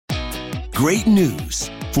Great news!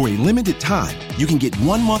 For a limited time, you can get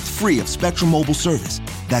 1 month free of Spectrum Mobile service.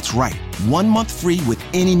 That's right, 1 month free with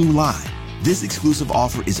any new line. This exclusive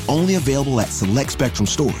offer is only available at select Spectrum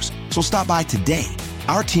stores, so stop by today.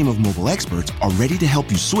 Our team of mobile experts are ready to help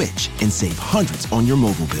you switch and save hundreds on your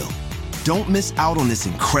mobile bill. Don't miss out on this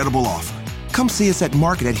incredible offer. Come see us at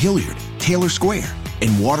Market at Hilliard, Taylor Square,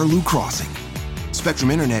 and Waterloo Crossing. Spectrum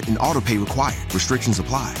Internet and autopay required. Restrictions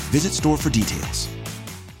apply. Visit store for details.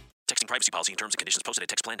 Texting privacy policy and terms and conditions posted at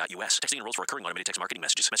textplan.us. Texting enrolls for recurring automated text marketing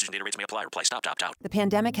messages. Message and data rates may apply. Reply stop, opt out. The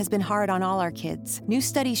pandemic has been hard on all our kids. New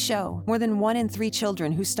studies show more than 1 in 3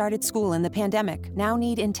 children who started school in the pandemic now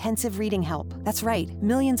need intensive reading help. That's right.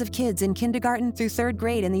 Millions of kids in kindergarten through 3rd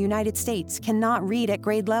grade in the United States cannot read at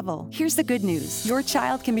grade level. Here's the good news. Your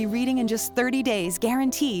child can be reading in just 30 days,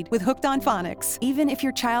 guaranteed, with Hooked on Phonics. Even if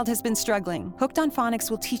your child has been struggling, Hooked on Phonics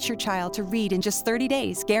will teach your child to read in just 30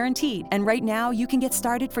 days, guaranteed. And right now, you can get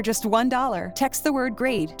started for just $1. Text the word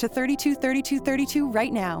GRADE to 323232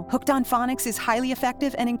 right now. Hooked on Phonics is highly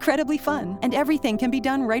effective and incredibly fun, and everything can be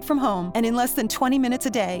done right from home and in less than 20 minutes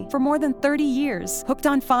a day. For more than 30 years, Hooked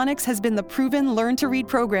on Phonics has been the proven learn-to-read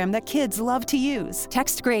program that kids love to use.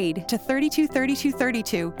 Text GRADE to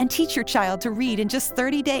 323232 and teach your child to read in just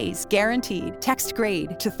 30 days, guaranteed. Text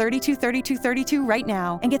GRADE to 323232 right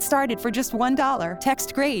now and get started for just $1.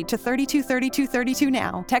 Text GRADE to 323232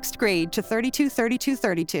 now. Text GRADE to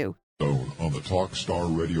 323232. On the Talkstar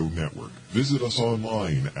Radio Network. Visit us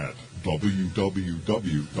online at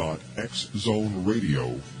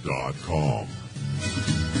www.xzoneradio.com.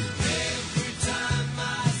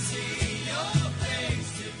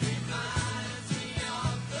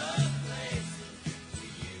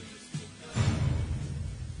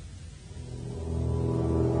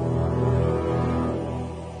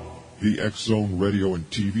 The X Zone Radio and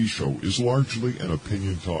TV show is largely an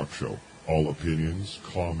opinion talk show. All opinions,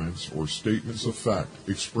 comments, or statements of fact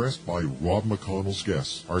expressed by Rob McConnell's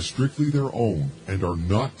guests are strictly their own and are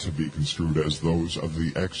not to be construed as those of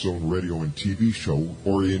the X Zone Radio and TV show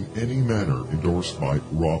or in any manner endorsed by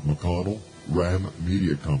Rob McConnell, Ram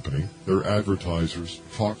Media Company, their advertisers,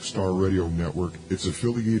 Talkstar Radio Network, its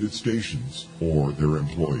affiliated stations, or their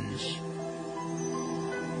employees.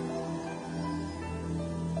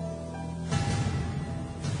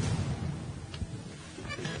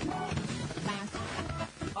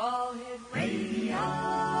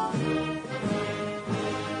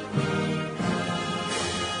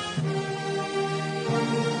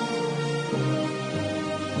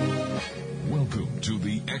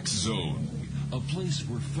 Zone, a place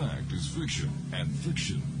where fact is fiction and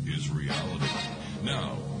fiction is reality.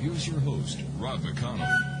 Now, here's your host, Rob McConnell.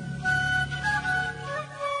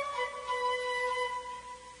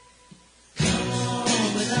 Come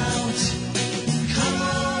on without, come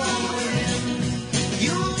on in.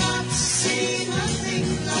 You'll not see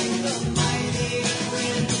nothing like the mighty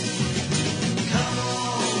wind. Come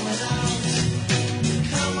on without,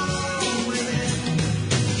 come on within.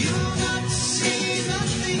 You'll not see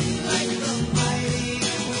nothing like the mighty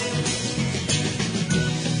wind.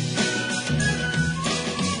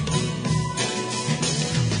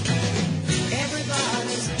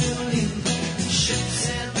 Everybody's building ships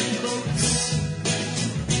and boats.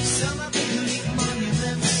 Some are building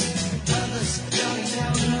monuments, others jotting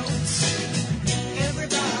down notes.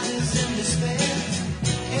 Everybody's in despair,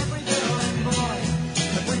 every girl and boy.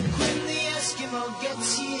 But when Quinn the Eskimo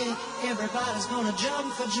gets here, everybody's gonna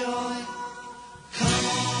jump for joy. Come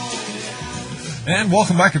on. And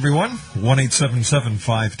welcome back, everyone.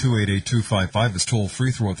 1-877-528-8255 is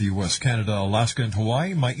toll-free throughout the U.S., Canada, Alaska, and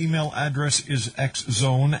Hawaii. My email address is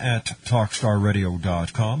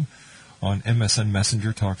xzone@talkstarradio.com. On MSN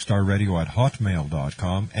Messenger,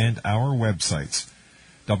 talkstarradio@hotmail.com. And our websites,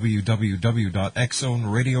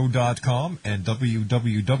 www.xzoneradio.com and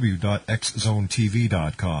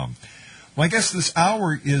www.xzonetv.com. My guest this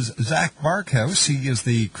hour is ZAC BARKHOUSE. He is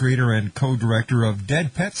the creator and co-director of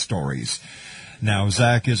Dead Pet Stories. Now,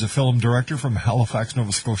 ZAC is a film director from Halifax,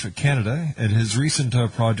 Nova Scotia, Canada, and his recent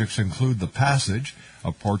projects include The Passage,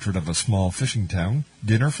 a portrait of a small fishing town,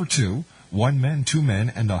 Dinner for Two, One Man, Two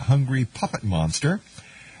Men, and a Hungry Puppet Monster,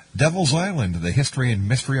 Devil's Island, the history and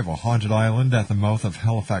mystery of a haunted island at the mouth of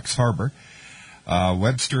Halifax Harbor,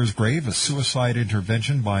 Webster's Grave, a suicide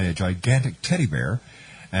intervention by a gigantic teddy bear,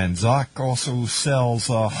 and ZAC also sells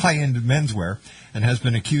high-end menswear and has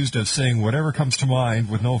been accused of saying whatever comes to mind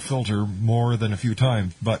with no filter more than a few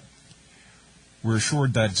times. But we're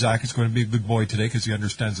assured that ZAC is going to be a good boy today because he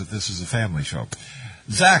understands that this is a family show.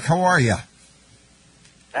 ZAC, how are you?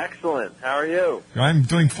 Excellent. How are you? I'm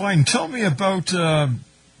doing fine. Tell me about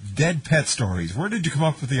Dead Pet Stories. Where did you come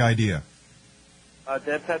up with the idea?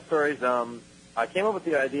 Dead Pet Stories. I came up with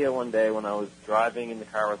the idea one day when I was driving in the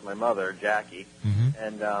car with my mother, Jackie,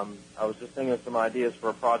 and I was just thinking of some ideas for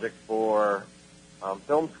a project for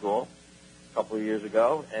film school a couple of years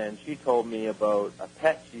ago, and she told me about a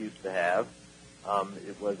pet she used to have.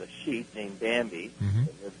 It was a sheep named Bambi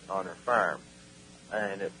that lived on her farm,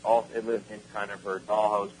 and it lived in kind of her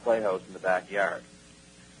dollhouse, playhouse in the backyard.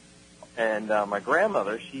 And my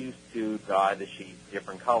grandmother, she used to dye the sheep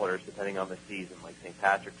different colors depending on the season, like St.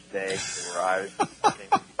 Patrick's Day, where Irish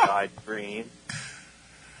dyed green,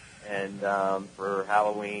 and for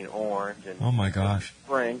Halloween, orange, and oh my gosh,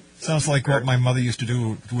 spring. Sounds like what my mother used to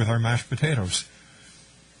do with our mashed potatoes.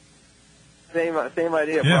 Same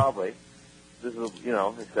idea, Yeah. probably. This is,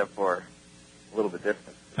 except for a little bit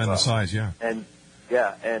different. And the size, yeah. And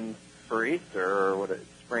for Easter or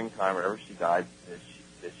springtime, or whatever, she dyed this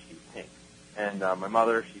sheep pink. And my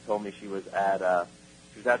mother, she told me she was at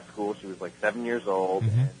school. She was like 7 years old,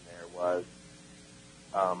 and there was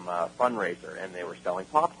a fundraiser, and they were selling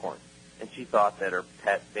popcorn. And she thought that her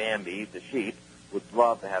pet Bambi, the sheep, would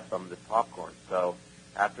love to have some of this popcorn. So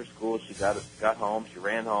after school, she got home. She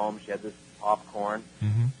ran home. She had this popcorn. She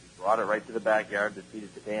brought it right to the backyard to feed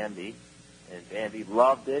it to Bambi. And Bambi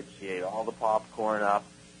loved it. She ate all the popcorn up,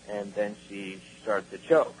 and then she started to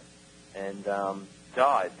choke and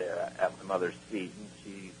died there at my mother's feet. And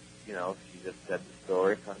she just said the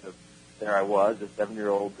story. Kind of, there I was, a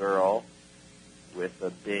 7-year-old girl with a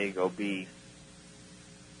big, obese,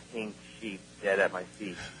 pink sheep dead at my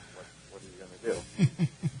feet. What are you going to do?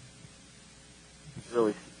 She's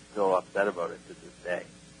really still upset about it to this day.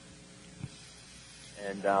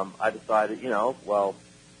 And I decided,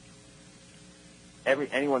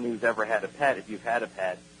 anyone who's ever had a pet, if you've had a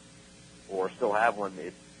pet or still have one,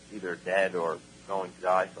 it's either dead or going to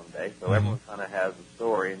die someday. So everyone kind of has a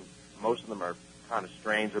story, and most of them are kind of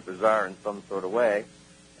strange or bizarre in some sort of way.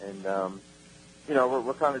 And,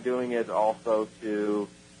 we're kind of doing it also to,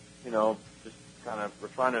 just kind of, we're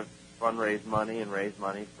trying to fundraise money and raise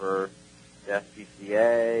money for the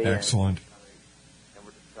SPCA. Excellent. And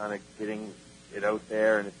we're just kind of getting it out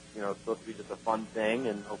there, and it's, it's supposed to be just a fun thing,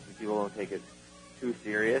 and hopefully people don't take it too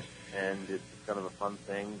serious, and it's kind of a fun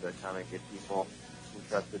thing to kind of get people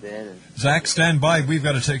interested in. And Zach, stand by. We've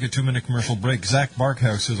got to take a 2-minute commercial break. Zach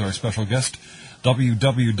Barkhouse is our special guest.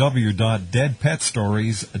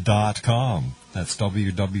 www.deadpetstories.com. That's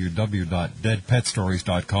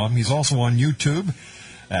www.deadpetstories.com. He's also on YouTube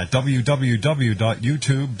at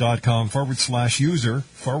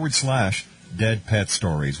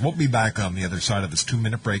www.youtube.com/user/deadpetstories. We'll be back on the other side of this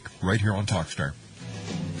 2-minute break right here on Talkstar.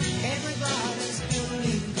 Everybody's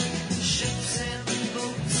building ships and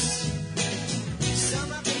boats.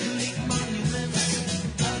 Some are building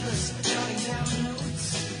monuments, others are jotting down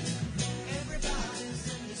notes.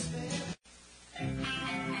 Everybody's in despair.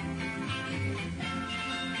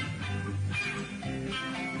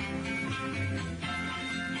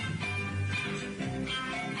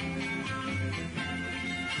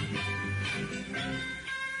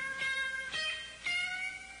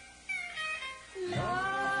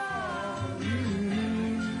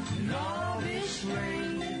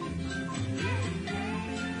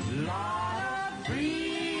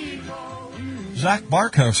 Zach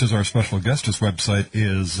Barkhouse is our special guest. His website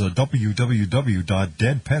is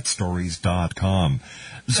www.deadpetstories.com.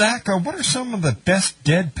 Zach, what are some of the best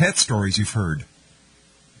dead pet stories you've heard?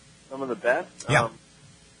 some of the best. Yeah.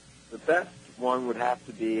 The best one would have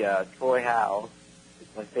to be Troy Howe.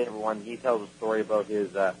 It's my favorite one. He tells a story about his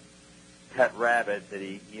pet rabbit that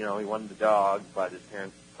he wanted a dog, but his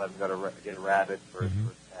parents let him go to get a rabbit for his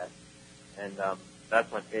first pet. And that's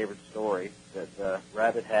my favorite story, that the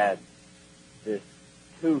rabbit had this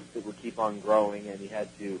tooth that would keep on growing, and he had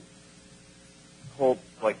to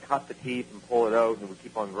cut the teeth and pull it out, and it would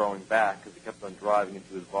keep on growing back because it kept on driving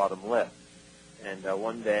into his bottom lip. And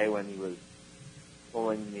one day when he was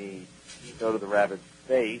pulling the teeth out of the rabbit's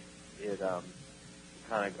face, it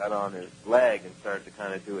kind of got on his leg and started to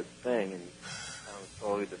kind of do its thing, and he kind of was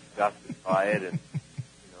totally disgusted by it, and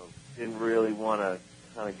didn't really want to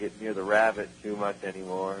kind of get near the rabbit too much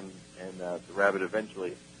anymore, and the rabbit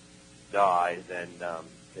eventually dies, and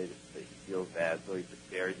he feels bad, so he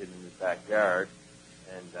just buries it in his backyard,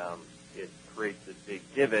 and it creates this big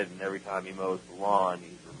divot, and every time he mows the lawn,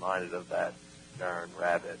 he's reminded of that darn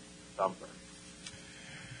rabbit Thumper.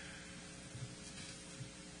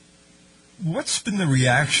 What's been the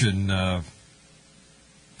reaction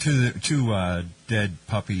to dead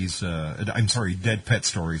puppies? Dead pet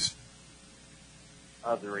stories.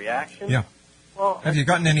 The reaction? Yeah. Well, have you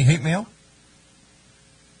gotten any hate mail?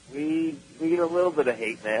 We get a little bit of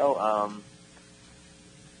hate mail.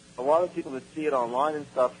 a lot of people that see it online and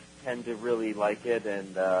stuff tend to really like it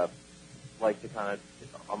and like to kind of.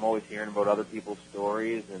 I'm always hearing about other people's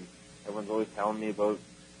stories, and everyone's always telling me about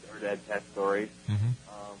their dead pet stories. Mm-hmm.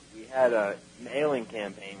 We had a mailing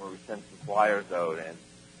campaign where we sent some flyers out, and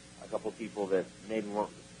a couple people that maybe weren't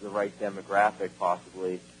the right demographic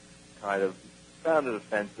possibly kind of found it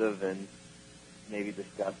offensive and maybe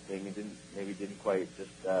disgusting and didn't quite just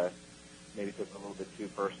maybe took it a little bit too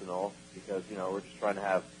personal because, you know, we're just trying to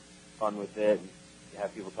have fun with it and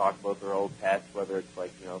have people talk about their old pets, whether it's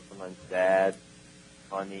like, you know, sometimes sad,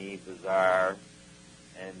 funny, bizarre,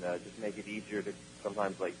 and just make it easier to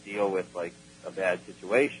sometimes like deal with like a bad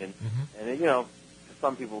situation. Mm-hmm. And, you know,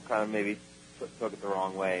 some people kind of maybe took it the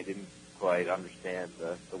wrong way and didn't quite understand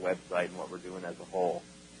the website and what we're doing as a whole.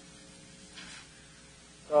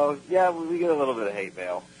 So, yeah, we get a little bit of hate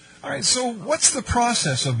mail. All right, so what's the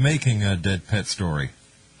process of making a dead pet story?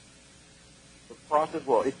 The process,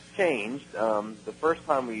 well, it's changed. The first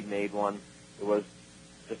time we made one, it was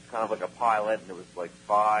just kind of like a pilot, and it was like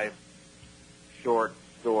 5 short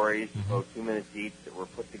stories, about 2 minutes each, that were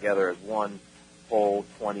put together as one whole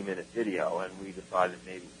 20-minute video, and we decided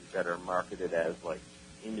maybe we better market it as like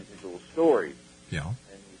individual stories. Yeah.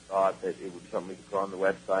 And we thought that it would be something we could put on the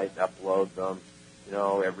website, upload them, you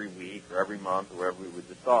know, every week or every month or wherever we would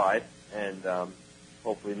decide, and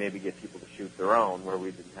hopefully maybe get people to shoot their own where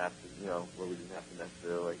we didn't have to, you know, where we didn't have to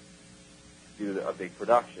necessarily do a big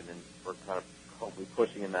production, and we're kind of hopefully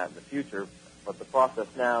pushing in that in the future. But the process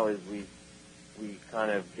now is we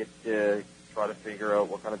kind of get to try to figure out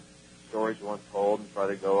what kind of stories we want told and try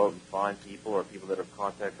to go out and find people or people that have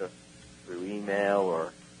contacted us through email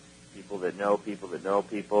or people that know people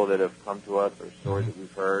that have come to us or stories that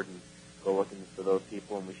we've heard, and go looking for those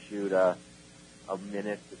people, and we shoot a 1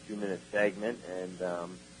 to 2 minute segment and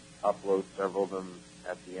upload several of them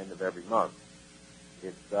at the end of every month.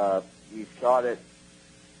 It's we've shot it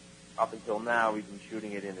up until now. We've been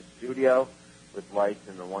shooting it in a studio with lights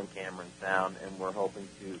and the one camera and sound, and we're hoping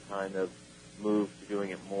to kind of move to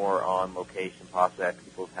doing it more on location, possibly at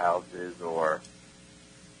people's houses or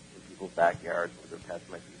in people's backyards where their pets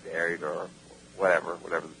might be buried or whatever,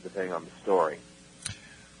 depending on the story.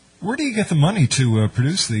 Where do you get the money to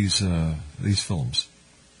produce these films?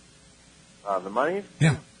 The money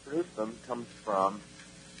to produce them comes from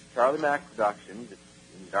Charlie Mack Productions. It's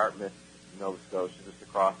in Dartmouth, Nova Scotia, just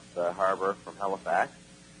across the harbor from Halifax.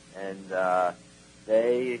 And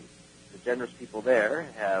the generous people there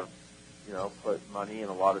have, you know, put money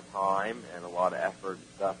and a lot of time and a lot of effort and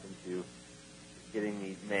stuff into getting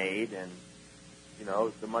these made. And, you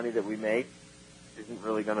know, the money that we make isn't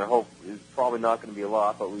really going to is probably not going to be a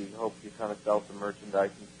lot, but we hope to kind of sell some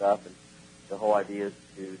merchandise and stuff. And the whole idea is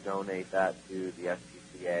to donate that to the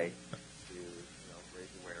SPCA to, you know, raise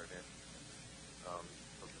awareness,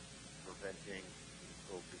 for preventing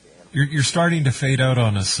cruelty to animals. You're starting to fade out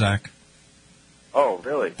on us, Zach. Oh,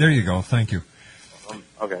 really? There you go. Thank you.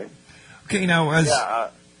 Okay. Okay, now,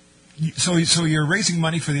 so you're raising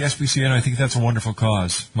money for the SPCA, and I think that's a wonderful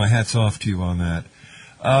cause. My hat's off to you on that.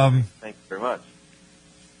 Thank you very much.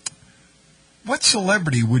 What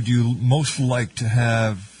celebrity would you most like to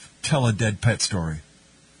have tell a dead pet story?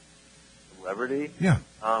 Celebrity? Yeah.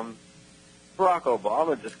 Barack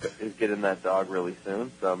Obama is getting that dog really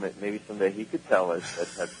soon, so maybe someday he could tell us that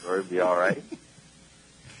pet story would be all right.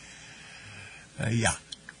 Yeah.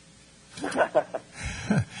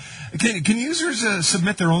 Can users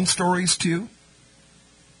submit their own stories to you?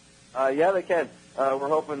 Yeah, they can. We're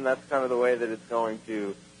hoping that's kind of the way that it's going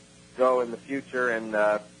to go in the future,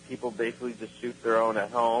 and people basically just shoot their own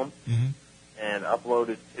at home and upload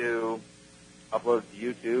it to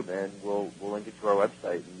YouTube, and we'll link it to our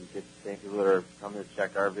website, and get the same people that are coming to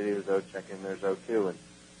check our videos out, checking theirs out too, and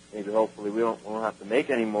maybe hopefully we won't have to make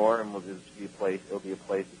any more, and it'll be a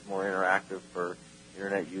place that's more interactive for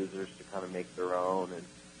internet users to kind of make their own and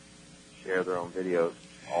share their own videos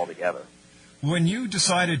all together. When you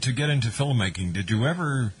decided to get into filmmaking, did you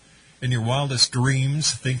ever, in your wildest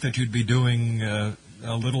dreams, think that you'd be doing a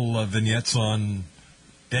little vignettes on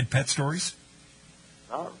dead pet stories?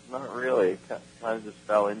 Not really. It kind of just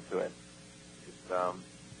fell into it.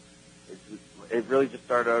 It really just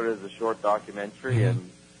started out as a short documentary,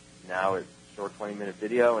 and now it's a short 20-minute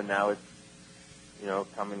video, and now it's, you know,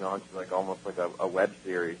 coming on to like almost like a web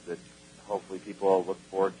series that hopefully people will look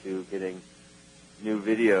forward to getting new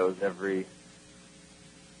videos every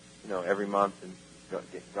month, and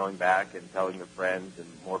going back and telling their friends, and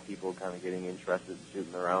more people kind of getting interested in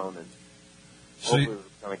shooting their own, and hopefully we'll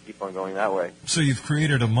kind of keep on going that way. So you've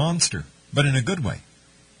created a monster, but in a good way.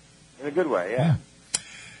 In a good way, yeah.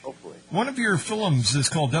 hopefully. One of your films is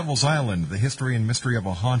called Devil's Island, the history and mystery of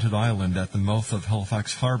a haunted island at the mouth of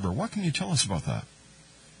Halifax Harbor. What can you tell us about that?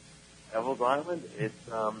 Devil's Island, it's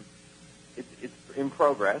in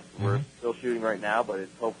progress. We're still shooting right now, but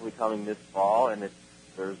it's hopefully coming this fall. And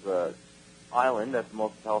there's a island at the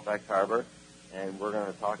mouth of Halifax Harbor, and we're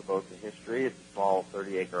going to talk about the history. It's a small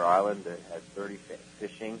 30-acre island that had 30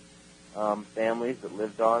 fishing families that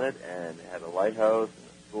lived on it, and it had a lighthouse and a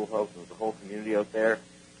schoolhouse, and there's a whole community out there.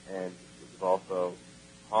 And it was also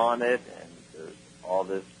haunted, and there's all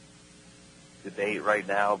this debate right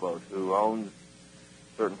now about who owns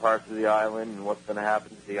certain parts of the island and what's going to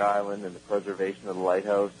happen to the island and the preservation of the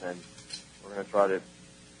lighthouse. And we're going to try to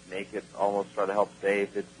make it, almost try to help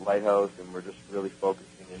save its lighthouse, and we're just really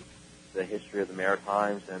focusing in the history of the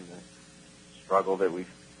Maritimes and the struggle that we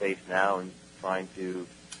face now and trying to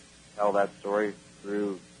tell that story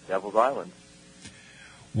through Devil's Island.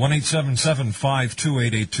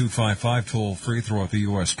 1-877-528-8255, toll free throughout the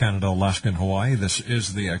U.S., Canada, Alaska, and Hawaii. This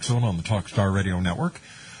is the X-Zone on the Talkstar Radio Network.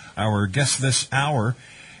 Our guest this hour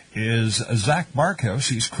is ZAC BARKHOUSE.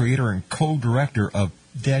 He's creator and co-director of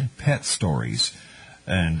Dead Pet Stories.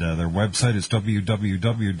 And their website is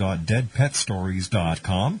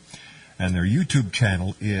www.deadpetstories.com. And their YouTube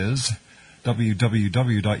channel is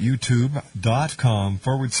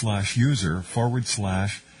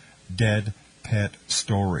www.youtube.com/user/dead pet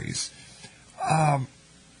stories. How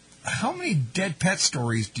many dead pet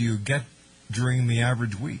stories do you get during the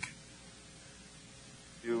average week?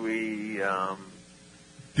 Do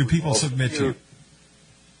people submit to you?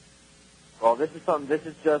 Well, this is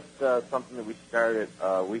just something that we started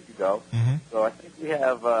a week ago. Mm-hmm. So I think we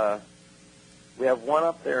have one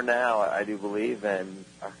up there now, I do believe, and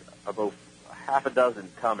about half a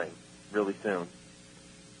dozen coming really soon.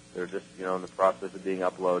 They're just, in the process of being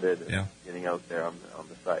uploaded and getting out there on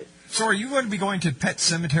the site. So are you going to be going to pet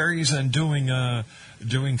cemeteries and doing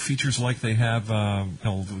features like they have,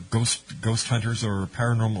 ghost hunters or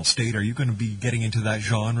paranormal state? Are you going to be getting into that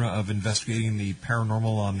genre of investigating the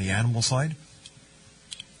paranormal on the animal side?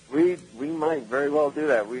 We might very well do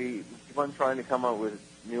that. We keep on trying to come up with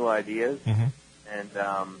new ideas, and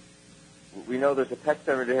we know there's a pet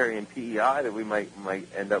cemetery in PEI that we might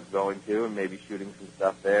end up going to and maybe shooting some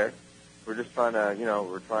stuff there. We're just trying to,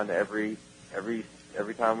 every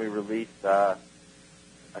time we release a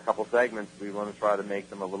couple segments, we want to try to make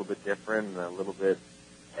them a little bit different and a little bit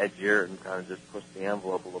edgier and kind of just push the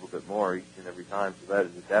envelope a little bit more each and every time. So that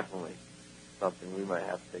is definitely something we might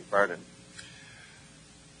have to take part in.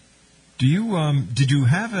 Do you did you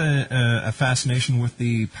have a fascination with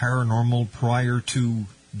the paranormal prior to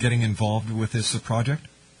getting involved with this project?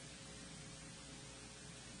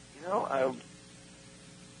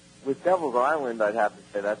 With Devil's Island, I'd have to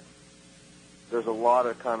say that there's a lot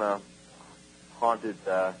of kind of haunted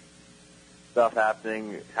stuff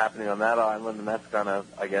happening on that island, and that's kind of,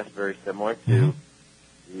 I guess, very similar to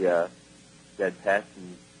the dead pets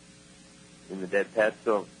and in the dead pets.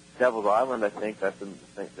 So Devil's Island, I think that's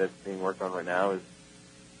being worked on right now is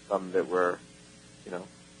something that we're,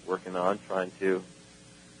 working on, trying to.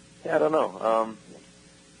 Yeah, I don't know.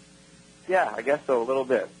 I guess so, a little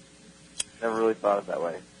bit. Never really thought of it that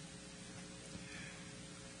way.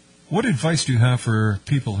 What advice do you have for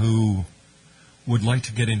people who would like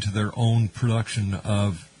to get into their own production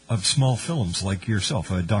of small films like yourself,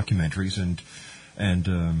 documentaries and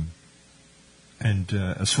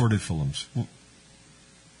assorted films?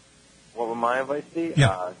 What would my advice be?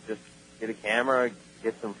 Yeah. Just get a camera,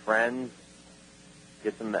 get some friends,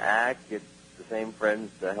 get them to act, get the same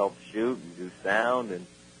friends to help shoot and do sound, and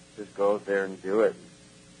just go out there and do it.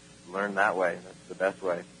 Learn that way. That's the best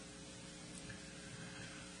way.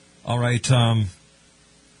 All right.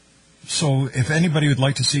 So if anybody would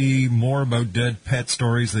like to see more about Dead Pet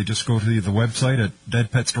Stories, they just go to the website at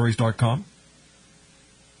deadpetstories.com?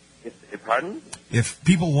 Pardon? If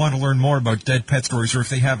people want to learn more about Dead Pet Stories, or if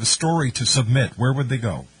they have a story to submit, where would they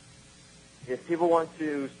go? If people want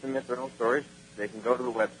to submit their own stories, they can go to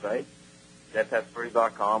the website,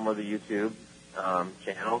 deadpetstories.com, or the YouTube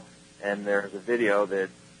channel, and there's a video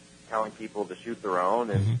that's telling people to shoot their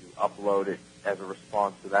own and to upload it as a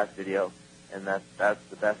response to that video, and that's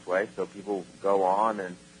the best way. So people go on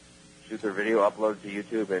and shoot their video, upload it to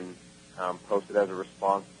YouTube, and post it as a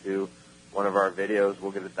response to one of our videos.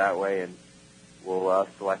 We'll get it that way, and we'll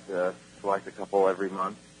select a couple every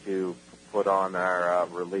month to put on our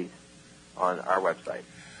release on our website.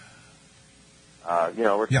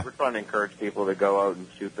 We're trying to encourage people to go out and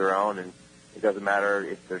shoot their own, and it doesn't matter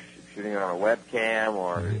if they're shooting it on a webcam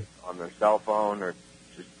or on their cell phone, or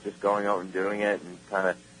just going out and doing it, and kind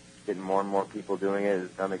of getting more and more people doing it is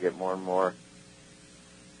going to get more and more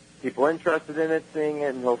people interested in it seeing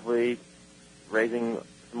it, and hopefully raising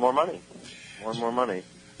some more money, more and more money.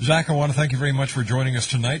 Zach, I want to thank you very much for joining us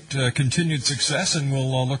tonight. Continued success, and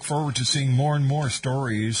we'll look forward to seeing more and more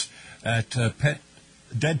stories at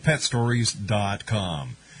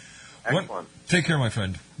deadpetstories.com. Excellent. Take care, my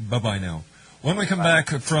friend. Bye-bye now. When we come back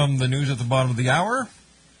from the news at the bottom of the hour,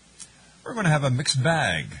 we're going to have a mixed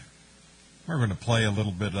bag. We're going to play a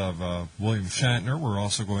little bit of William Shatner. We're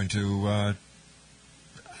also going to...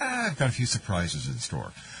 I've got a few surprises in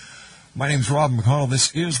store. My name's Rob McConnell.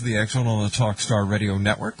 This is the X-Zone on the Talkstar Radio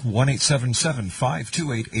Network.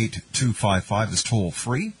 1-877-528-8255 is toll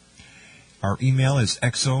free. Our email is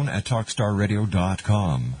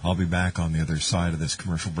xzone@talkstarradio.com. I'll be back on the other side of this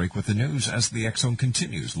commercial break with the news as the X-Zone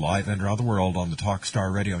continues live and around the world on the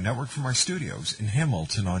Talkstar Radio Network from our studios in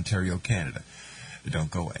Hamilton, Ontario, Canada. Don't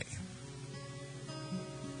go away.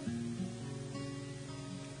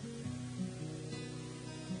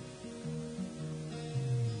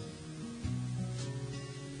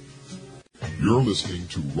 You're listening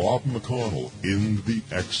to Rob McConnell in the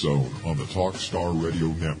X-Zone on the Talkstar Radio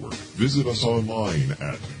Network. Visit us online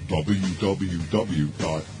at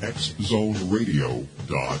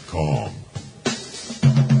www.xzoneradio.com.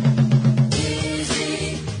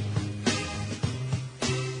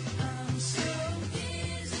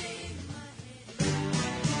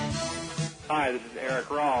 Hi, this is Eric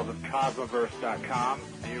Rawls of Cosmoverse.com,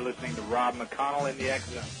 and you're listening to Rob McConnell in the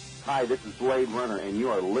X-Zone. Hi, this is Blade Runner, and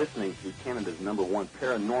you are listening to Canada's #1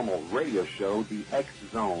 paranormal radio show, The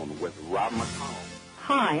X-Zone, with Rob McConnell.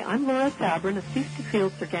 Hi, I'm Laura Sabrin of Feasty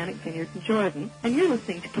Fields Organic Vineyard in Jordan, and you're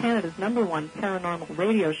listening to Canada's #1 paranormal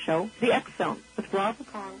radio show, The X-Zone, with Rob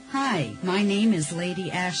McConnell. Hi, my name is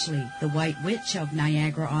Lady Ashley, the White Witch of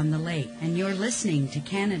Niagara-on-the-Lake, and you're listening to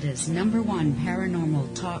Canada's #1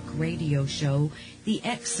 paranormal talk radio show, The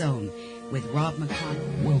X-Zone, with Rob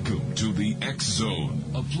McConnell. Welcome to the X-Zone,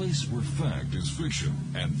 a place where fact is fiction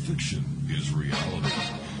and fiction is reality.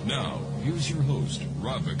 Now, here's your host,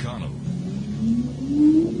 Rob McConnell.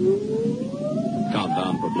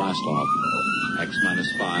 Countdown for blast off.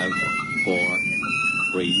 X-5, 4,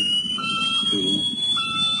 3, 2,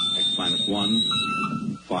 X-1,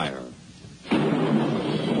 fire.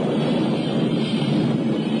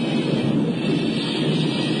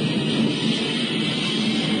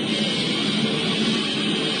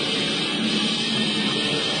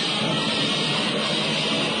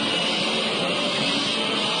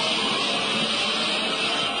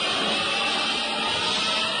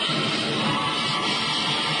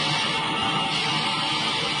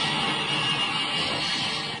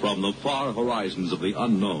 From the far horizons of the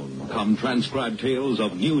unknown come transcribed tales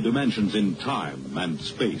of new dimensions in time and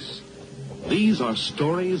space. These are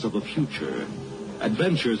stories of the future,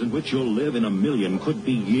 adventures in which you'll live in 1,000,000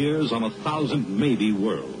 could-be years on 1,000 maybe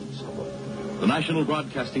worlds. The National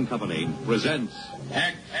Broadcasting Company presents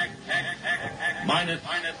X minus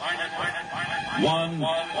 1.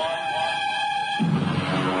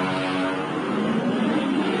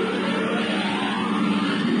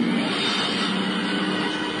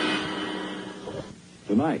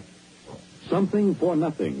 Tonight, Something for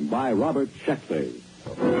Nothing by Robert Sheckley.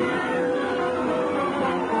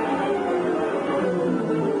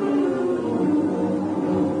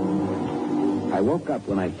 I woke up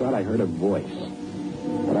when I thought I heard a voice.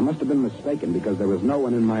 But I must have been mistaken because there was no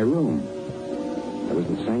one in my room. There was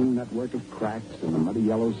the same network of cracks in the muddy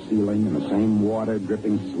yellow ceiling and the same water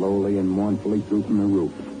dripping slowly and mournfully through from the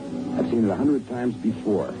roof. I've seen it 100 times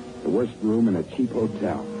before. The worst room in a cheap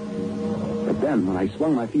hotel. But then, when I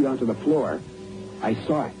swung my feet onto the floor, I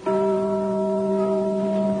saw it.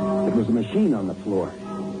 It was a machine on the floor.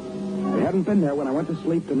 It hadn't been there when I went to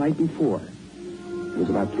sleep the night before. It was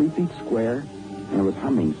about 3 feet square, and it was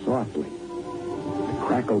humming softly. The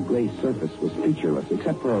crackled gray surface was featureless,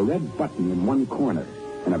 except for a red button in one corner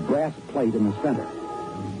and a brass plate in the center.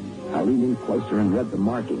 I leaned in closer and read the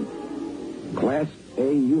marking. Class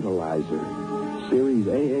A Utilizer, Series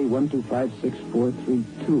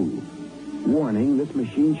AA1256432. Warning, this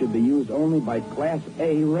machine should be used only by Class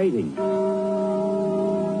A rating. Hey,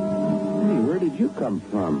 where did you come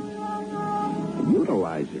from? A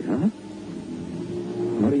utilizer, huh?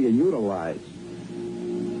 What do you utilize?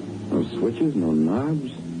 No switches, no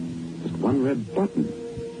knobs, just one red button.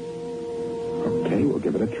 Okay, we'll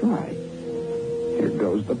give it a try. Here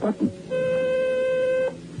goes the button.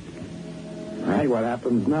 All right, what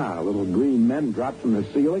happens now? Little green men drop from the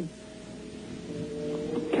ceiling?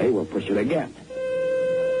 Okay, we'll push it again.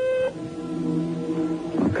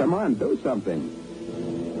 Oh, come on, do something.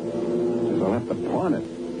 Guess I'll have to pawn it.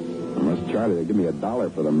 Unless Charlie will give me $1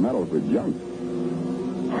 for the metal for junk.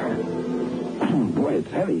 Boy, it's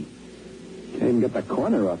heavy. Can't even get the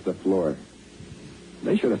corner off the floor.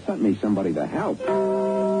 They should have sent me somebody to help.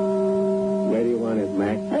 Where do you want it,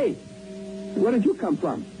 Mac? Hey, where did you come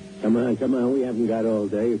from? Come on. We haven't got all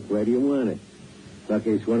day. Where do you want it?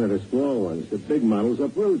 Lucky it's one of the small ones. The big models are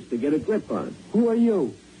brutes to get a grip on. Who are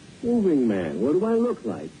you? Moving man. What do I look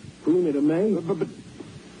like? Prune to me? But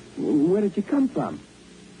where did you come from?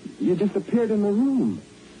 You just appeared in the room.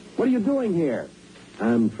 What are you doing here?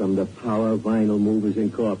 I'm from the Power Vinyl Movers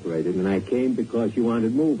Incorporated, and I came because you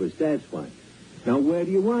wanted movers. That's why. Now, where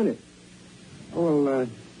do you want it? Well,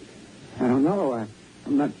 I don't know.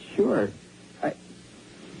 I'm not sure.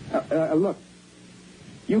 Look,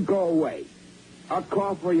 you go away. I'll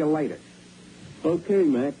call for you later. Okay,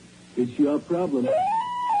 Mac. It's your problem.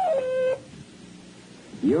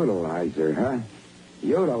 Utilizer, huh?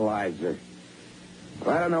 Utilizer.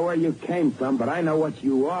 Well, I don't know where you came from, but I know what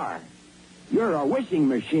you are. You're a wishing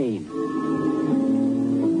machine.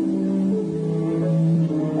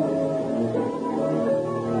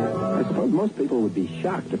 I suppose most people would be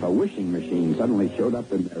shocked if a wishing machine suddenly showed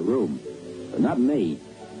up in their room. But not me.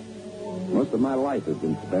 Most of my life has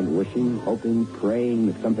been spent wishing, hoping, praying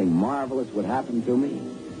that something marvelous would happen to me.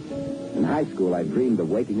 In high school, I dreamed of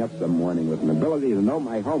waking up some morning with an ability to know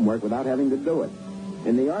my homework without having to do it.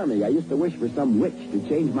 In the Army, I used to wish for some witch to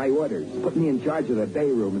change my orders, put me in charge of the day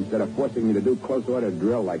room instead of forcing me to do close-order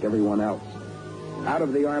drill like everyone else. Out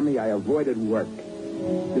of the Army, I avoided work.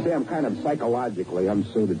 You see, I'm kind of psychologically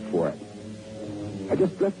unsuited for it. I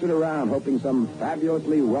just drifted around hoping some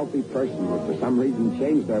fabulously wealthy person would for some reason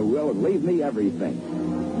change their will and leave me everything.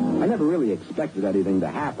 I never really expected anything to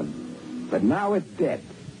happen, but now it did.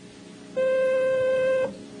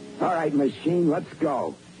 All right, machine, let's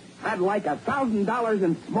go. I'd like $1,000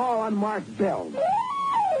 in small unmarked bills.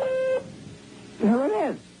 There it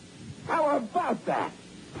is. How about that?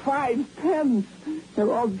 5 pens.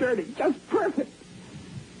 They're all dirty. Just perfect.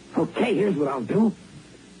 Okay, here's what I'll do.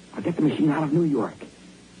 I'll get the machine out of New York.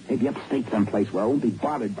 Maybe upstate someplace where I won't be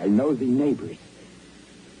bothered by nosy neighbors.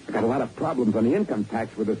 I got a lot of problems on the income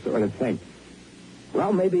tax with this sort of thing.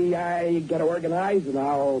 Well, maybe I get organized and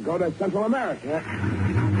I'll go to Central America.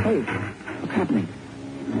 Hey, what's happening?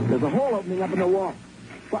 There's a hole opening up in the wall.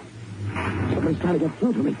 What? Somebody's trying to get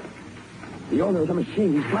through to me. The owner of the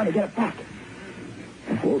machine, he's trying to get it back.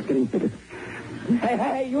 The hole's getting bigger.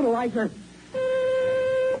 Hey, utilizer.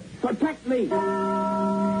 Protect me.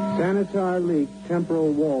 Sanitar Leak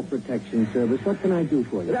Temporal Wall Protection Service. What can I do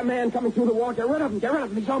for you? That man coming through the wall, get rid of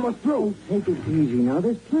him. He's almost through. Take it easy now.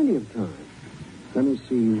 There's plenty of time. Let me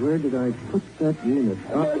see. Where did I put that unit?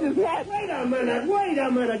 There's his head. Wait a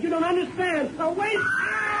minute. You don't understand. So wait.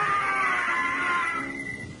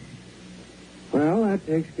 Well, that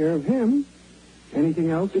takes care of him. Anything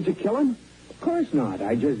else? Did you kill him? Of course not.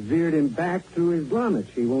 I just veered him back through his grommets.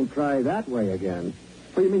 He won't try that way again.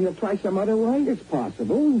 What, you mean he'll try some other way? It's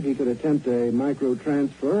possible. He could attempt a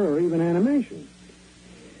micro-transfer or even animation.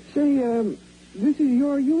 Say, this is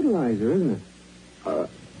your utilizer, isn't it?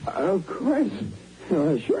 Of course.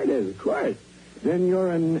 Sure it is, of course. Then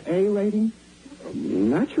you're an A rating?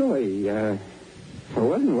 Naturally. If I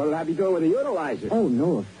wasn't, what would I be doing with a utilizer? Oh,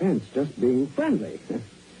 no offense. Just being friendly.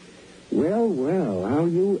 Well, how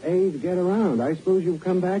you A's get around. I suppose you've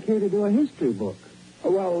come back here to do a history book.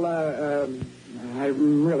 Well,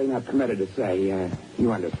 I'm really not permitted to say.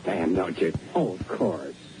 You understand, don't you? Oh, of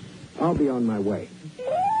course. I'll be on my way.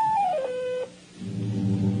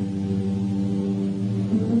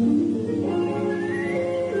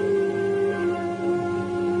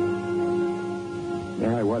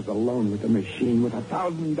 There I was alone with the machine with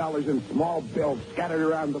 $1,000 in small bills scattered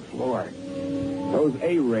around the floor. Those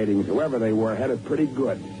A ratings, whoever they were, had it pretty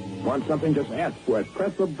good. Want something, just ask for it.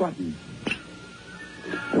 Press the button.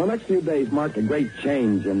 Well, the next few days marked a great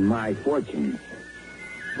change in my fortunes.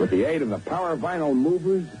 With the aid of the Power Vinyl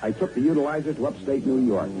Movers, I took the utilizer to upstate New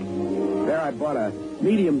York. There I bought a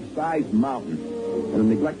medium-sized mountain in a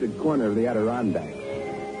neglected corner of the Adirondacks.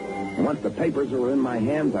 And once the papers were in my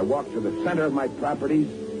hands, I walked to the center of my properties,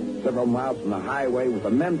 several miles from the highway, with the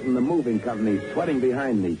men from the moving company sweating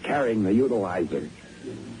behind me, carrying the utilizer.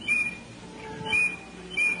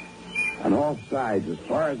 On all sides, as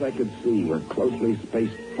far as I could see, were closely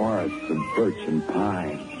spaced forests of birch and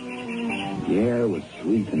pine. The air was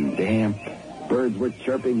sweet and damp. Birds were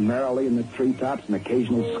chirping merrily in the treetops. An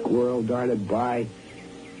occasional squirrel darted by.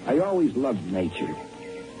 I always loved nature.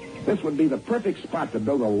 This would be the perfect spot to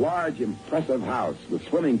build a large, impressive house with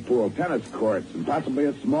swimming pool, tennis courts, and possibly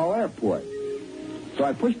a small airport. So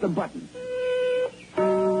I pushed the button.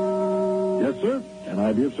 Yes, sir. Can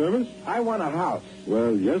I be of service? I want a house.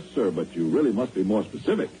 Well, yes, sir, but you really must be more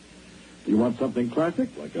specific. Do you want something classic,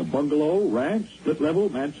 like a bungalow, ranch, split-level,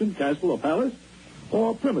 mansion, castle, or palace?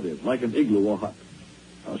 Or primitive, like an igloo or hut?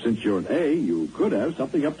 Now, since you're an A, you could have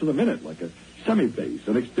something up to the minute, like a semi-base,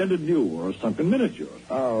 an extended view, or a sunken miniature.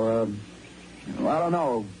 Oh, I don't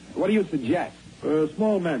know. What do you suggest? A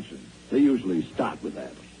small mansion. They usually start with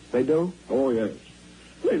that. They do? Oh, yes.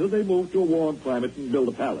 Later, they move to a warm climate and build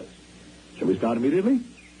a palace. Shall we start immediately?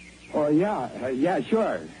 Oh, yeah,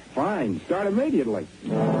 sure. Fine. Start immediately. I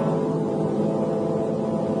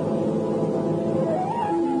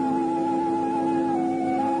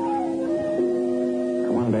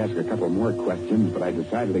wanted to ask a couple more questions, but I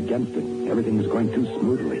decided against it. Everything was going too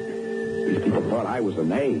smoothly. These people thought I was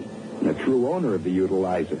an A and a true owner of the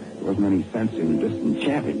utilizer. There wasn't any sense in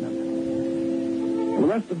disenchanting them. For the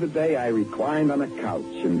rest of the day, I reclined on a couch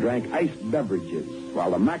and drank iced beverages while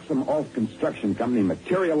the Maxim Alt Construction Company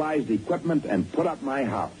materialized equipment and put up my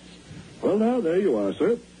house. Well, now, there you are,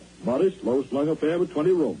 sir. Modest, low-slung affair with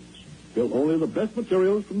 20 rooms. Built only the best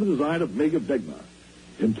materials from the design of Mega Degma.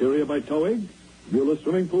 Interior by Towing, Mueller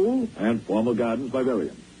swimming pool, and formal gardens by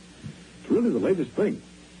Varian. It's really the latest thing.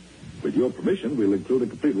 With your permission, we'll include a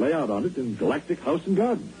complete layout on it in Galactic House and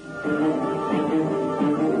Garden.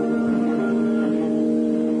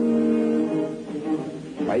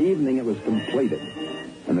 By evening, it was completed,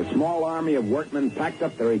 and the small army of workmen packed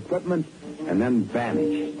up their equipment and then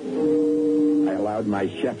vanished. I allowed my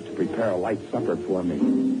chef to prepare a light supper for me.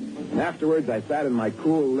 And afterwards, I sat in my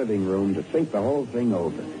cool living room to think the whole thing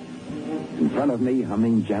over. In front of me,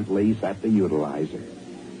 humming gently, sat the utilizer.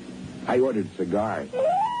 I ordered cigars.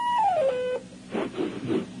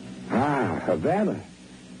 Havana.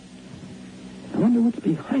 I wonder what's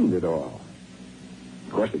behind it all.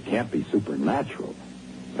 Of course, it can't be supernatural.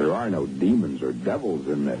 There are no demons or devils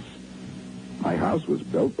in this. My house was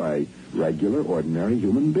built by regular, ordinary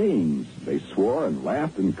human beings. They swore and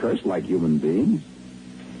laughed and cursed like human beings.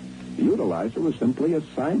 The utilizer was simply a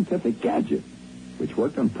scientific gadget, which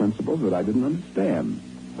worked on principles that I didn't understand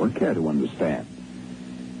or care to understand.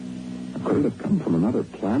 Could it have come from another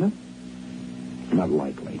planet? Not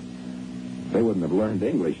likely. They wouldn't have learned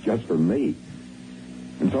English just from me.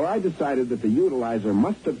 And so I decided that the utilizer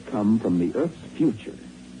must have come from the Earth's future.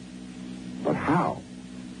 But how?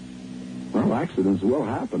 Well, accidents will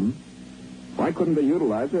happen. Why couldn't the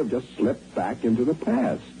utilizer have just slipped back into the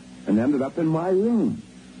past and ended up in my room?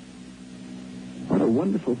 What a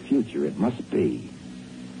wonderful future it must be.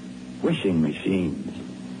 Wishing machines.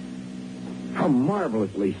 How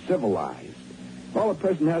marvelously civilized. All a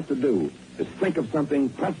person has to do is think of something,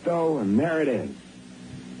 presto, and there it is.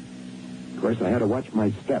 Of course, I had to watch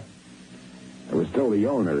my step. I was still the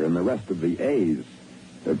owner, and the rest of the A's.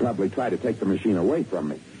 They'd probably try to take the machine away from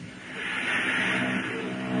me.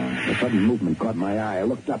 A sudden movement caught my eye. I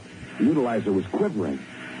looked up. The utilizer was quivering.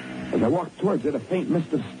 As I walked towards it, a faint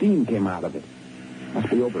mist of steam came out of it. Must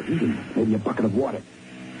be overheating. Maybe a bucket of water.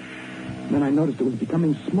 Then I noticed it was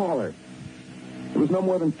becoming smaller. It was no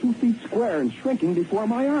more than 2 feet square and shrinking before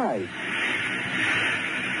my eyes.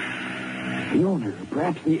 The owner,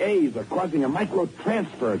 perhaps the A's, are causing a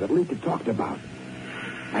micro-transfer that Leak had talked about.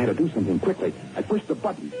 I had to do something quickly. I pushed the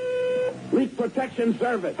button. Leak Protection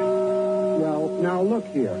Service. Well, now look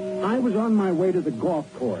here. I was on my way to the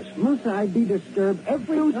golf course. Must I be disturbed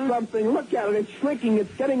every time? Do something. Look at it. It's shrinking.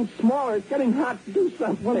 It's getting smaller. It's getting hot. Do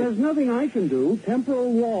something. Well, there's nothing I can do.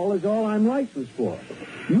 Temporal wall is all I'm licensed for.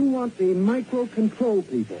 You want the micro-control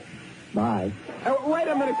people. Bye. Wait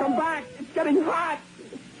a minute. Come back. It's getting hot.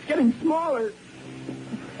 It's getting smaller.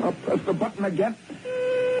 I'll press the button again.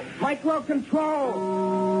 Micro-control.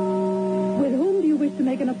 With whom do you wish to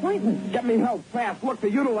make an appointment? Get me help fast. Look, the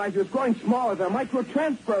utilizer is growing smaller. They're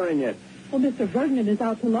micro-transferring it. Well, Mr. Vernon is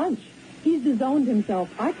out to lunch. He's disowned himself.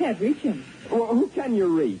 I can't reach him. Well, who can you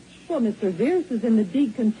reach? Well, Mr. Vierce is in the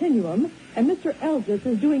D continuum, and Mr. Elgis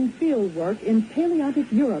is doing field work in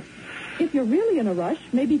Palearctic Europe. If you're really in a rush,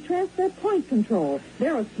 maybe transfer point control.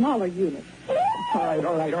 They're a smaller unit. All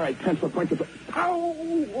right. Transfer point control. Ow!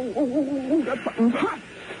 That button's hot.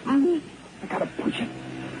 I gotta push it.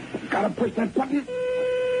 Gotta push that button.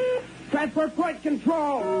 Transfer point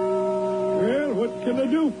control. Well, what can I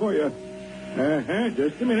do for you?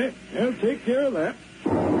 Just a minute. I'll take care of that.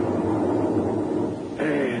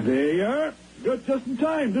 There you are. Got just in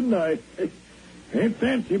time, didn't I? Ain't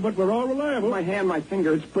fancy, but we're all reliable. My hand, my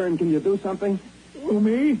finger, it's burned. Can you do something? Who,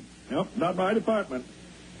 me? Nope, not my department.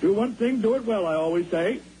 Do one thing, do it well, I always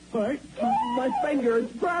say. Right. My finger,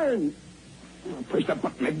 it's burned. Push the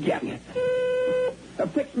button again.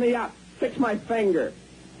 Fix me up. Fix my finger.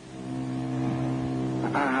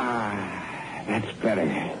 That's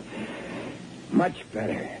better. Much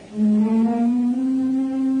better.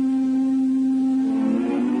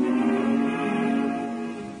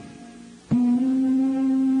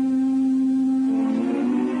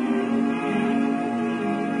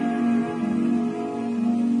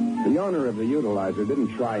 owner of the Utilizer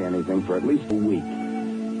didn't try anything for at least a week.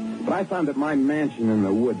 But I found that my mansion in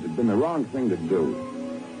the woods had been the wrong thing to do.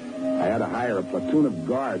 I had to hire a platoon of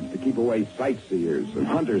guards to keep away sightseers, and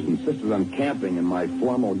hunters insisted on camping in my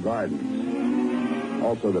formal gardens.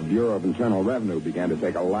 Also, the Bureau of Internal Revenue began to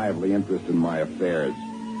take a lively interest in my affairs.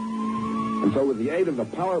 And so with the aid of the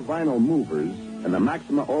Power Vinyl Movers and the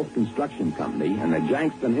Maxima Oath Construction Company and the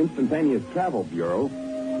Jankston Instantaneous Travel Bureau,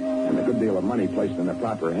 and a good deal of money placed in the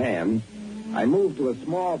proper hands, I moved to a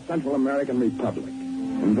small Central American republic.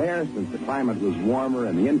 And there, since the climate was warmer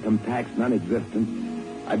and the income tax non-existent,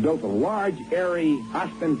 I built a large, airy,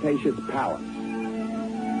 ostentatious palace.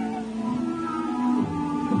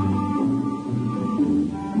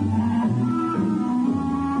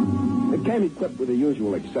 It came equipped with the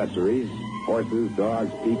usual accessories: horses,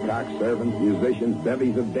 dogs, peacocks, servants, musicians,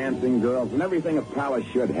 bevies of dancing girls, and everything a palace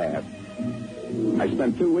should have. I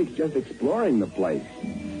spent 2 weeks just exploring the place.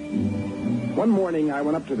 One morning, I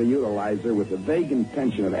went up to the Utilizer with the vague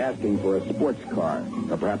intention of asking for a sports car,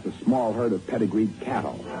 or perhaps a small herd of pedigreed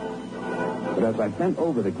cattle. But as I bent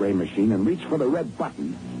over the gray machine and reached for the red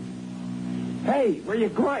button... Hey, where you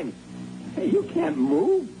going? Hey, you can't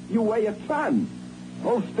move. You weigh a ton.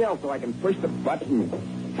 Hold still so I can push the button.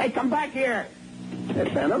 Hey, come back here.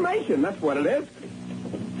 It's animation, that's what it is.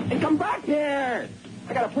 Hey, come back here.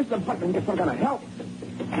 I gotta push the button and get some kind of help.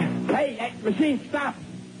 Hey, machine, stop.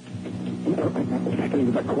 Back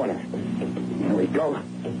into the corner. There we go.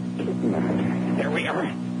 There we are.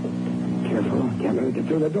 Careful, can't let it get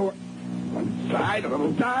through the door. One side, a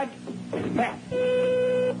little dodge. There.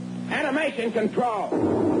 Animation control.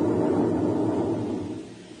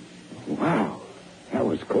 Wow, that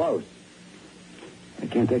was close. I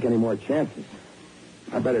can't take any more chances.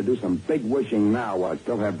 I better do some big wishing now while I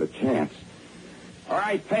still have the chance. All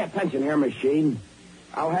right, pay attention here, machine.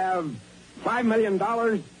 I'll have $5 million,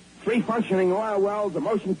 3 functioning oil wells, a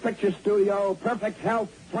motion picture studio, perfect health,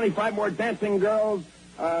 25 more dancing girls,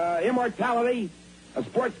 immortality, a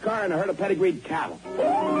sports car, and a herd of pedigreed cattle.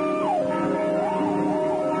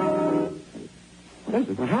 What is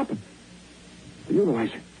it? What happened? The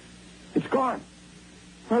Utilizer. It's gone.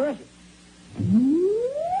 Where is it?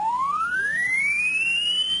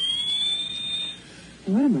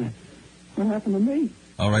 Wait a minute. What happened to me?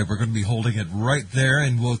 All right, we're going to be holding it right there,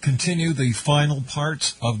 and we'll continue the final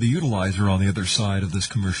parts of the Utilizer on the other side of this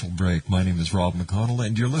commercial break. My name is Rob McConnell,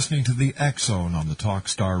 and you're listening to the X-Zone on the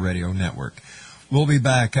Talkstar Radio Network. We'll be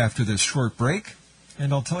back after this short break,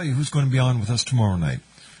 and I'll tell you who's going to be on with us tomorrow night.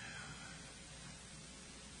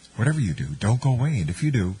 Whatever you do, don't go away, and if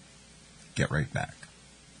you do, get right back.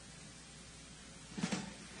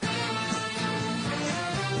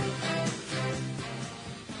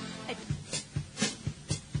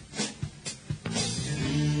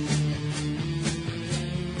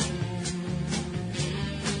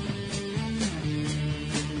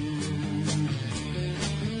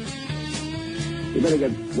 You better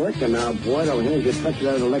get working now, boy. They'll hand you touch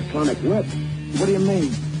that electronic whip. What do you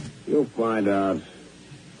mean? You'll find out.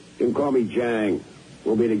 You can call me Jang.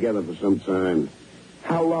 We'll be together for some time.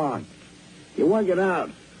 How long? You work it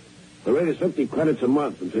out. The rate is 50 credits a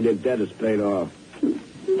month until your debt is paid off.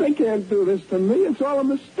 They can't do this to me. It's all a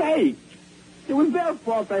mistake. It was their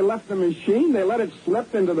fault they left the machine. They let it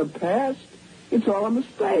slip into the past. It's all a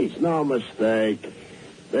mistake. It's no mistake.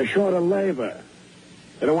 They're short of labor.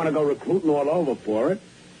 They don't want to go recruiting all over for it.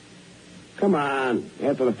 Come on.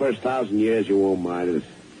 After the first 1,000 years, you won't mind it.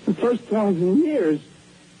 The first 1,000 years?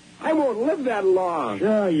 I won't live that long.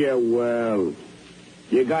 Sure you will.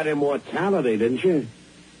 You got immortality, didn't you?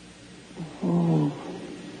 Oh,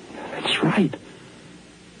 that's right.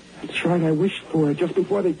 That's right. I wished for it just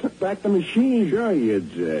before they took back the machine. Sure you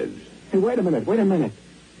did. Hey, wait a minute.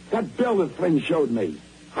 That bill that Flynn showed me.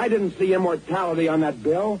 I didn't see immortality on that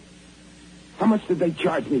bill. How much did they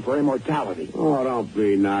charge me for immortality? Oh, don't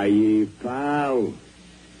be naive, pal.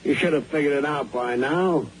 You should have figured it out by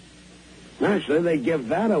now. Actually, they give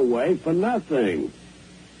that away for nothing.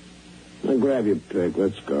 Now grab your pick.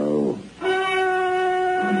 Let's go.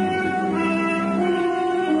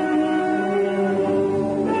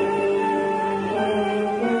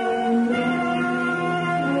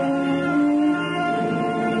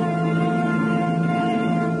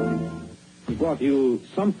 Brought you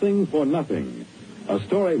Something for Nothing, a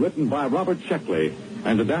story written by Robert Sheckley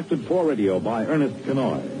and adapted for radio by Ernest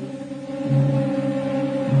Kenoy.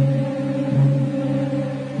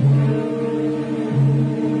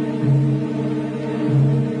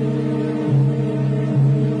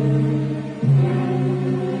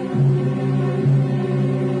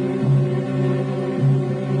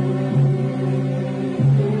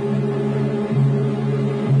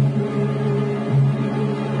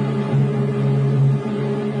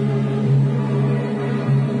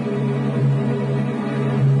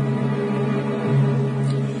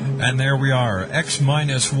 And there we are,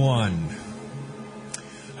 X-1.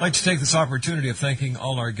 I'd like to take this opportunity of thanking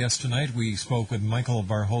all our guests tonight. We spoke with Michael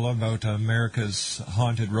Varhola about America's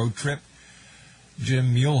Haunted Road Trip,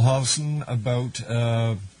 Jim Muehlhausen about,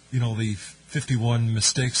 the 51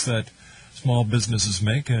 mistakes that small businesses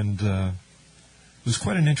make, and it was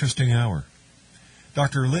quite an interesting hour.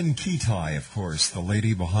 Dr. Lynn Ketai, of course, the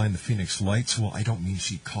lady behind the Phoenix Lights. Well, I don't mean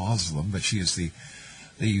she caused them, but she is the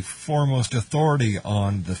foremost authority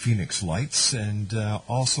on the Phoenix Lights. And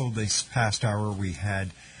also this past hour we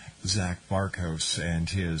had ZAC BARKHOUSE and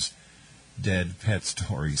his Dead Pet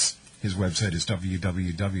Stories. His website is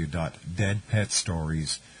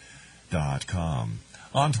www.deadpetstories.com.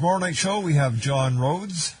 On tomorrow night's show we have John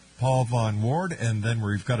Rhodes, Paul Von Ward, and then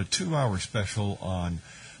we've got a 2-hour special on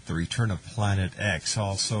the return of Planet X.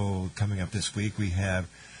 Also coming up this week we have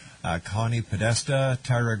Connie Podesta,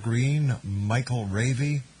 Tara Green, Michael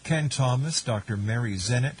Ravey, Ken Thomas, Dr. Mary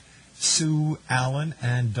Zennett, Sue Allen,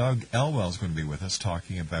 and Doug Elwell is going to be with us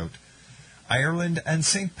talking about Ireland and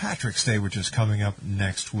St. Patrick's Day, which is coming up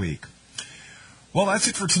next week. Well, that's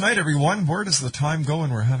it for tonight, everyone. Where does the time go?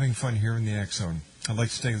 And we're having fun here in the X-Zone. I'd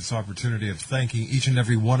like to take this opportunity of thanking each and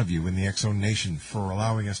every one of you in the X-Zone Nation for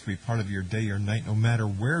allowing us to be part of your day or night, no matter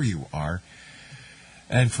where you are,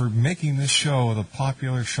 and for making this show the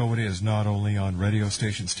popular show it is, not only on radio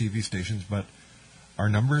stations, TV stations, but our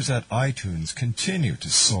numbers at iTunes continue to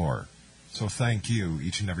soar. So thank you,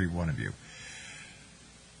 each and every one of you.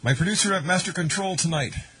 My producer at Master Control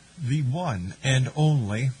tonight, the one and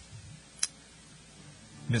only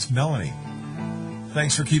Miss Melanie.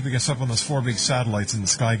 Thanks for keeping us up on those 4 big satellites in the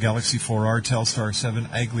sky: Galaxy 4R, Telstar 7,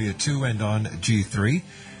 Aglia 2, and on G3.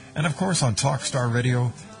 And, of course, on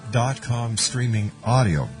TalkStarRadio.com streaming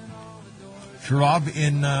audio. To Rob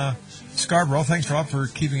in Scarborough, thanks, Rob, for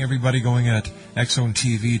keeping everybody going at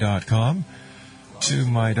XZoneTV.com. To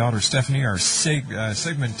my daughter, Stephanie, our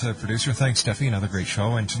segment producer, thanks, Stephanie, another great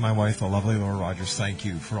show. And to my wife, the lovely Laura Rogers, thank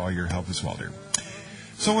you for all your help as well, dear.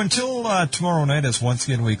 So until tomorrow night, as once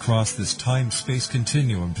again we cross this time-space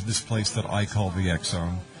continuum to this place that I call the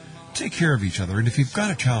X-Zone, take care of each other. And if you've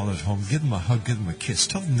got a child at home, give them a hug, give them a kiss,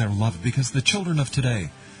 tell them they're loved, because the children of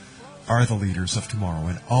today are the leaders of tomorrow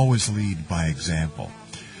and always lead by example.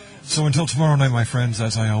 So until tomorrow night, my friends,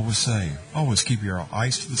 as I always say, always keep your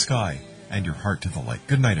eyes to the sky and your heart to the light.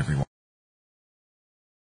 Good night, everyone.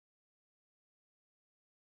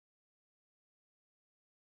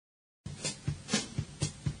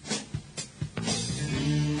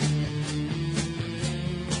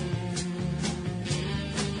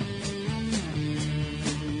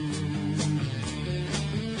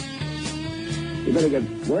 You better get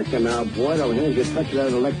working now, boy. They'll hand you a touch of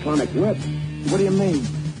that electronic whip. What do you mean?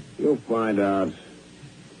 You'll find out.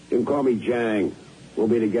 You can call me Jang. We'll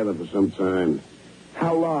be together for some time.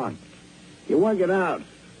 How long? You work it out.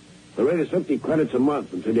 The rate is 50 credits a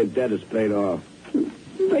month until your debt is paid off.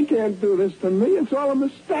 They can't do this to me. It's all a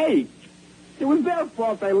mistake. It was their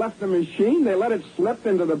fault they left the machine. They let it slip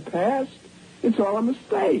into the past. It's all a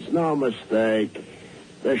mistake. It's no mistake.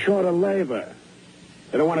 They're short of labor.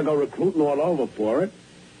 They don't want to go recruiting all over for it.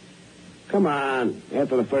 Come on.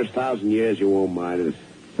 After the first 1,000 years, you won't mind it.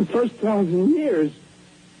 The first 1,000 years?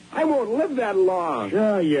 I won't live that long.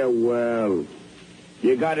 Sure you will.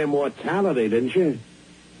 You got immortality, didn't you?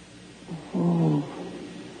 Oh,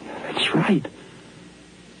 that's right.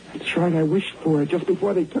 That's right. I wished for it just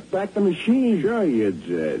before they took back the machine. Sure you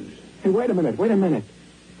did. Hey, wait a minute.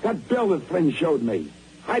 That bill that Flynn showed me.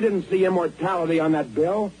 I didn't see immortality on that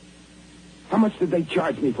bill. How much did they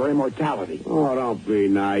charge me for immortality? Oh, don't be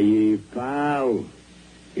naive, pal.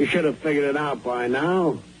 You should have figured it out by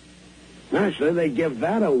now. Naturally, they give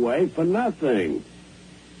that away for nothing.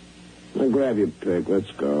 Now grab your pick.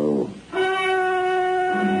 Let's go.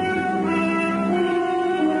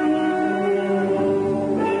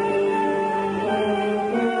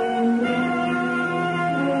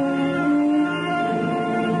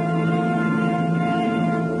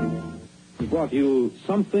 Brought you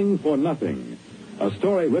Something for Nothing, a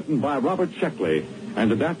story written by Robert Sheckley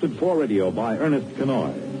and adapted for radio by Ernest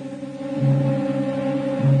Kenoy.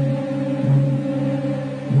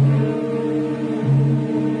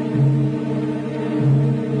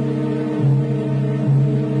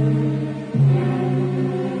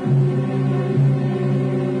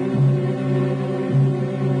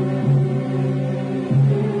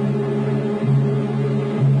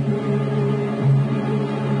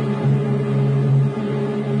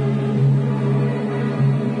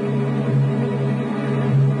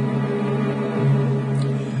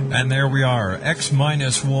 And there we are,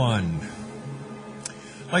 X-1.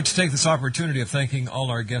 I'd like to take this opportunity of thanking all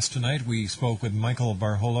our guests tonight. We spoke with Michael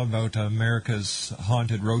Barhola about America's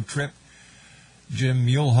haunted road trip, Jim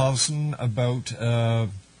Muehlhausen about,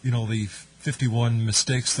 the 51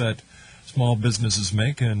 mistakes that small businesses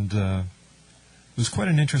make, and it was quite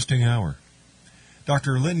an interesting hour.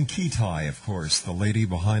 Dr. Lynn Ketai, of course, the lady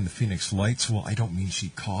behind the Phoenix Lights. Well, I don't mean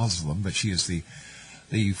she caused them, but she is the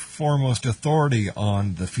foremost authority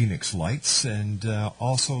on the Phoenix Lights. And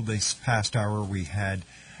also this past hour we had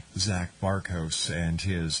ZAC BARKHOUSE and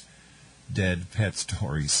his Dead Pet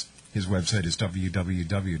Stories. His website is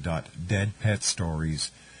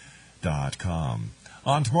www.deadpetstories.com.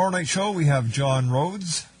 On tomorrow night's show we have John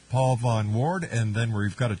Rhodes, Paul Von Ward, and then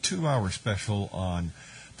we've got a 2-hour special on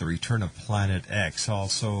the return of Planet X.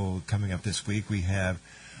 Also coming up this week we have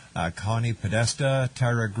Connie Podesta,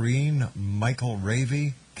 Tara Green, Michael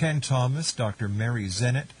Ravey, Ken Thomas, Dr. Mary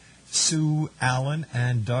Zennett, Sue Allen,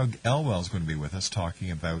 and Doug Elwell is going to be with us talking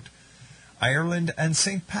about Ireland and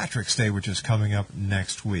St. Patrick's Day, which is coming up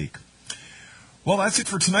next week. Well, that's it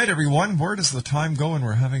for tonight, everyone. Where does the time go? And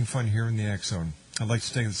we're having fun here in the X-Zone. I'd like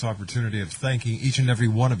to take this opportunity of thanking each and every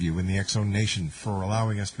one of you in the X-Zone Nation for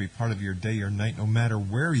allowing us to be part of your day or night, no matter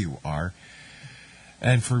where you are,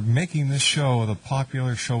 and for making this show the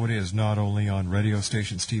popular show it is, not only on radio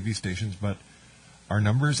stations, TV stations, but our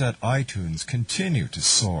numbers at iTunes continue to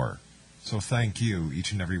soar. So thank you,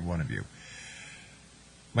 each and every one of you.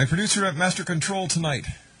 My producer at Master Control tonight,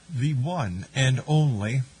 the one and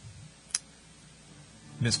only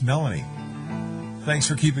Miss Melanie. Thanks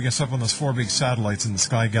for keeping us up on those 4 big satellites in the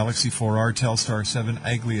sky: Galaxy 4R, Telstar 7,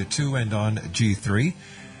 Aglia 2, and on G3.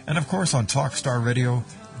 And, of course, on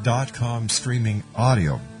TalkStarRadio.com streaming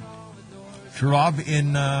audio. To Rob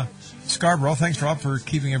in Scarborough, thanks, Rob, for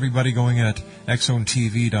keeping everybody going at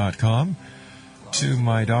XZoneTV.com. To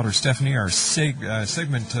my daughter, Stephanie, our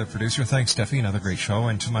segment producer, thanks, Stephanie, another great show.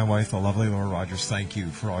 And to my wife, the lovely Laura Rogers, thank you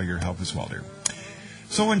for all your help as well, dear.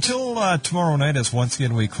 So until tomorrow night, as once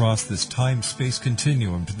again we cross this time-space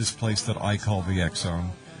continuum to this place that I call the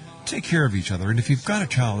X-Zone, take care of each other. And if you've got a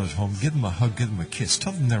child at home, give them a hug, give them a kiss,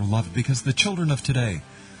 tell them they're loved, because the children of today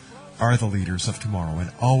are the leaders of tomorrow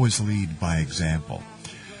and always lead by example.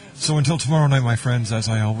 So until tomorrow night, my friends, as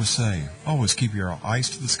I always say, always keep your eyes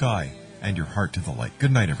to the sky and your heart to the light.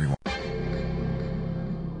 Good night, everyone.